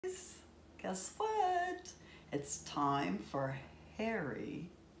Guess what? It's time for Harry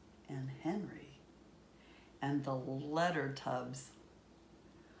and Henry and the letter tubs.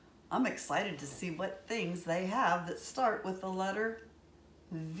 I'm excited to see what things they have that start with the letter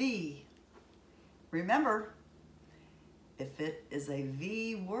V. Remember, if it is a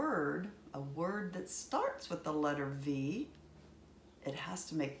V word, a word that starts with the letter V, it has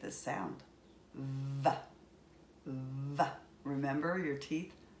to make this sound. V. V. Remember your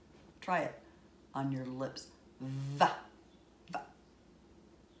teeth? Try it on your lips. V. V.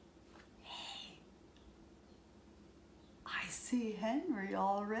 Hey, I see Henry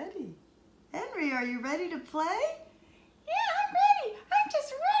already. Henry, are you ready to play? Yeah, I'm ready. I'm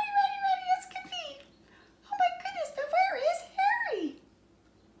just ready as can be. Oh my goodness, but where is Harry?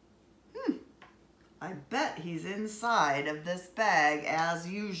 I bet he's inside of this bag as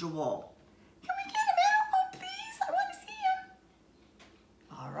usual. Can we get him out? Oh, please, I want to see him.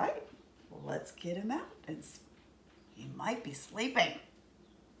 All right, well, let's get him out. He might be sleeping.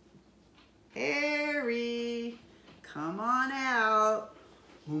 Harry, come on out.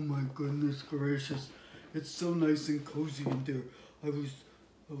 Oh my goodness gracious. It's so nice and cozy in there. I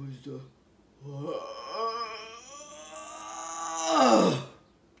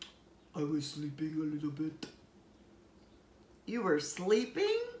was sleeping a little bit. You were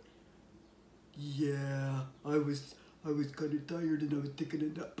sleeping? Yeah, I was kind of tired and I was taking a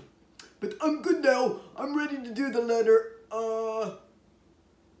nap. But I'm good now. I'm ready to do the letter.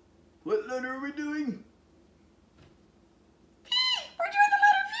 What letter are we doing? V! We're doing the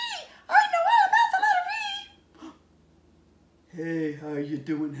letter V! I know all about the letter V! Hey, how you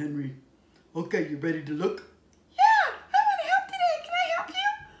doing, Henry? Okay, you ready to look? Yeah, I want to help today. Can I help you?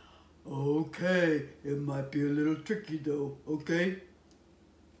 Okay, it might be a little tricky though, okay?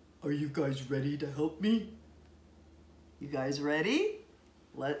 Are you guys ready to help me? You guys ready?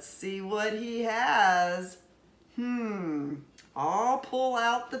 Let's see what he has. I'll pull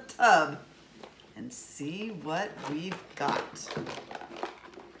out the tub and see what we've got.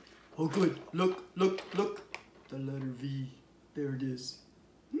 Oh good, look. The letter V, there it is.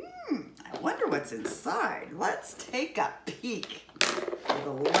 I wonder what's inside. Let's take a peek at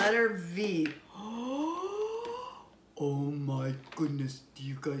the letter V. Oh my goodness, do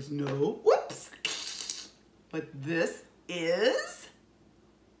you guys know? Whoops! But this is?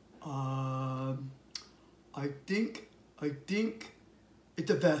 I think it's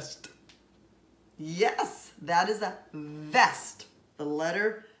a vest. Yes, that is a vest. The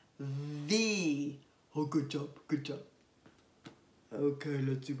letter V. Oh, good job. Okay,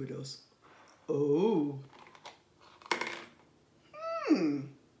 let's see what else. Oh.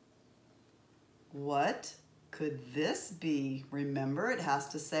 What could this be? Remember, it has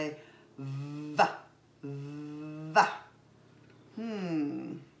to say V. V. I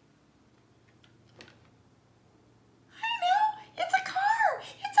know! It's a car!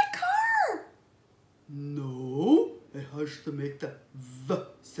 It's a car! No, it has to make the V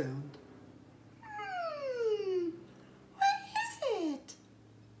sound. What is it?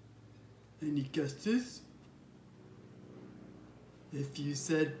 Any guesses? If you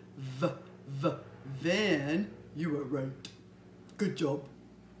said van, you were right. Good job.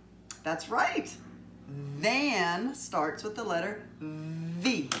 That's right. Van starts with the letter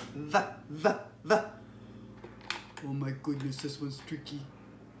V. V. V. V. Oh my goodness, this one's tricky.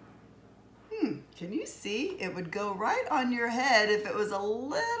 Can you see? It would go right on your head if it was a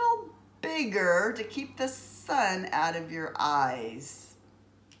little bigger to keep the sun out of your eyes.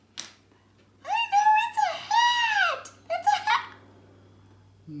 I know, it's a hat! It's a hat!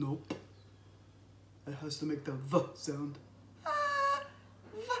 Nope. It has to make the V sound. I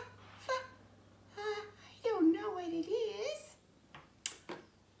don't know what it is.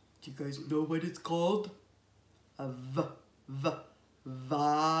 Do you guys know what it's called? A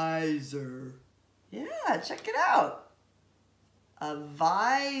visor. Yeah, check it out. A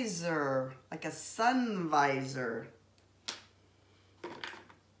visor, like a sun visor.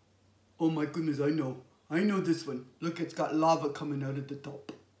 Oh my goodness, I know this one. Look, it's got lava coming out of the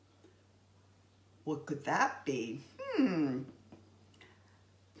top. What could that be? It's a volcano!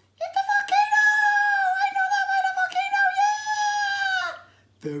 I know that one, a volcano, yeah!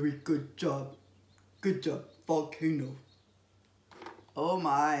 Very good job. Good job, volcano. Oh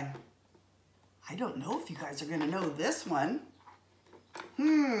my. I don't know if you guys are gonna know this one.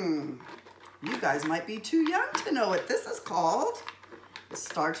 You guys might be too young to know what this is called. It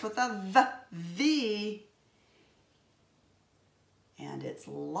starts with a V. And it's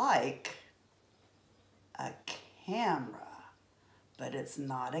like a camera, but it's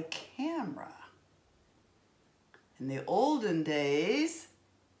not a camera. In the olden days,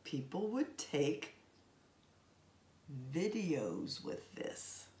 people would take videos with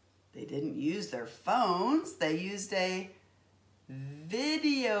this. They didn't use their phones. They used a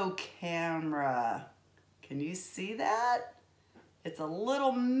video camera. Can you see that? It's a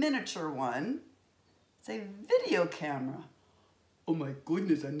little miniature one. It's a video camera. Oh my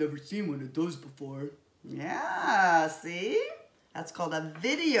goodness, I've never seen one of those before. Yeah, see? That's called a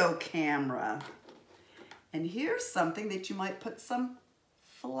video camera. And here's something that you might put some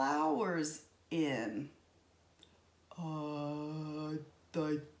flowers in. I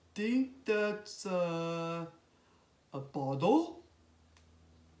think that's a bottle?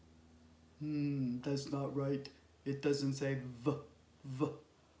 That's not right. It doesn't say v.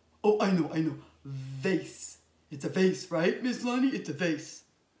 Oh, I know. Vase. It's a vase, right, Miss Lonnie? It's a vase.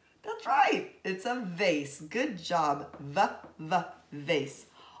 That's right. It's a vase. Good job. Vase.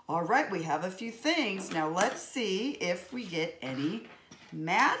 All right, we have a few things. Now let's see if we get any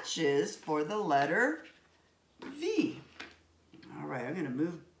matches for the letter V. All right, I'm going to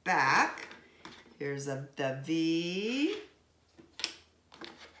move back. Here's the V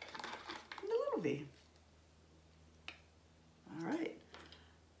and the little v. All right,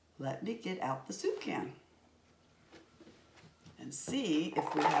 let me get out the soup can and see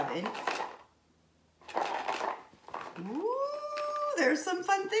if we have any. Ooh, there's some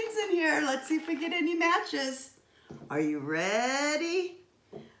fun things in here. Let's see if we get any matches. Are you ready?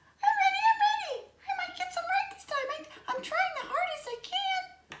 I'm ready. I might get some right this time. I'm trying the hardest I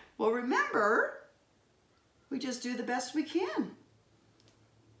can. Well, remember, we just do the best we can.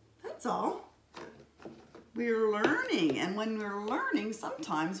 That's all. We're learning, and when we're learning,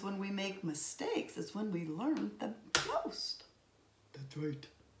 sometimes when we make mistakes is when we learn the most. That's right.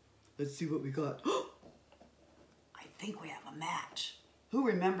 Let's see what we got. I think we have a match. Who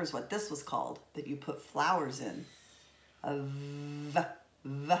remembers what this was called that you put flowers in? A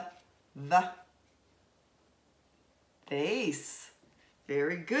vase.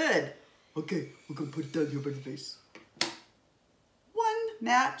 Very good. Okay, we're gonna put it down here by the vase. One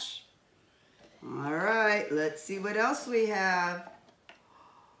match. All right, let's see what else we have.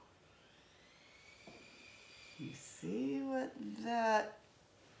 You see what that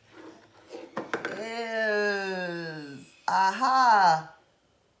is? Aha!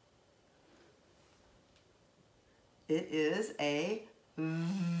 It is a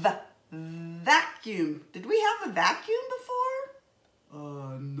vacuum. Did we have a vacuum before?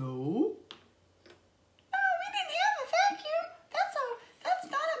 No. No, we didn't have a vacuum. That's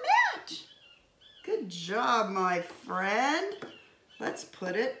not a match. Good job, my friend. Let's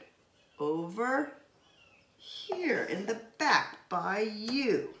put it over here in the back by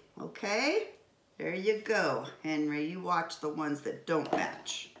you, okay? There you go, Henry. You watch the ones that don't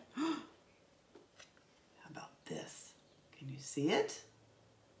match. How about this? Can you see it?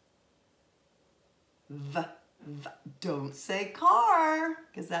 Don't say car,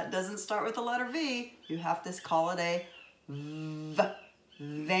 because that doesn't start with the letter V. You have to call it a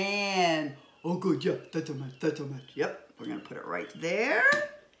van. Oh good, yeah, that's a match, Yep, we're gonna put it right there.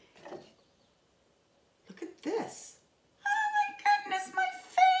 Look at this. Oh my goodness, my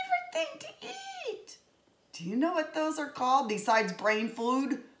favorite thing to eat. Do you know what those are called besides brain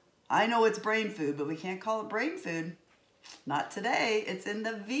food? I know it's brain food, but we can't call it brain food. Not today. It's in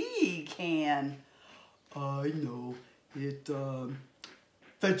the V can. I know.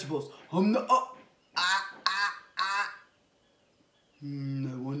 Vegetables. I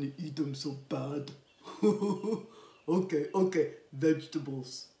want to eat them so bad. Okay,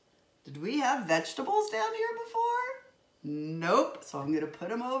 vegetables. Did we have vegetables down here before? Nope. So I'm going to put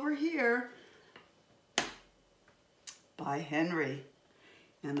them over here by Henry.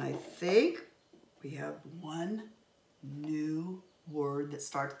 And I think we have one new word that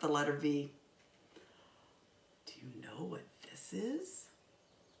starts with the letter V. Do you know what this is?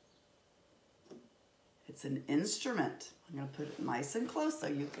 It's an instrument. I'm going to put it nice and close so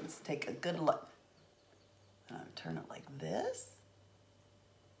you can take a good look. And I'll turn it like this.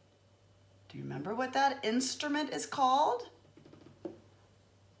 Do you remember what that instrument is called?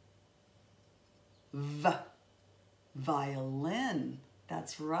 Violin.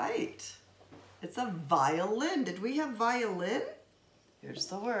 That's right. It's a violin. Did we have violin? Here's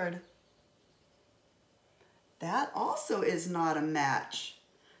the word. That also is not a match.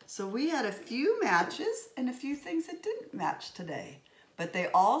 So we had a few matches and a few things that didn't match today. But they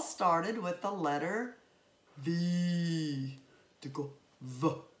all started with the letter V. To go V.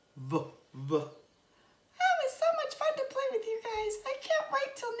 That was so much fun to play with you guys. I can't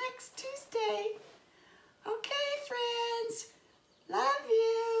wait till next Tuesday. Okay, friends. Love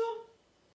you.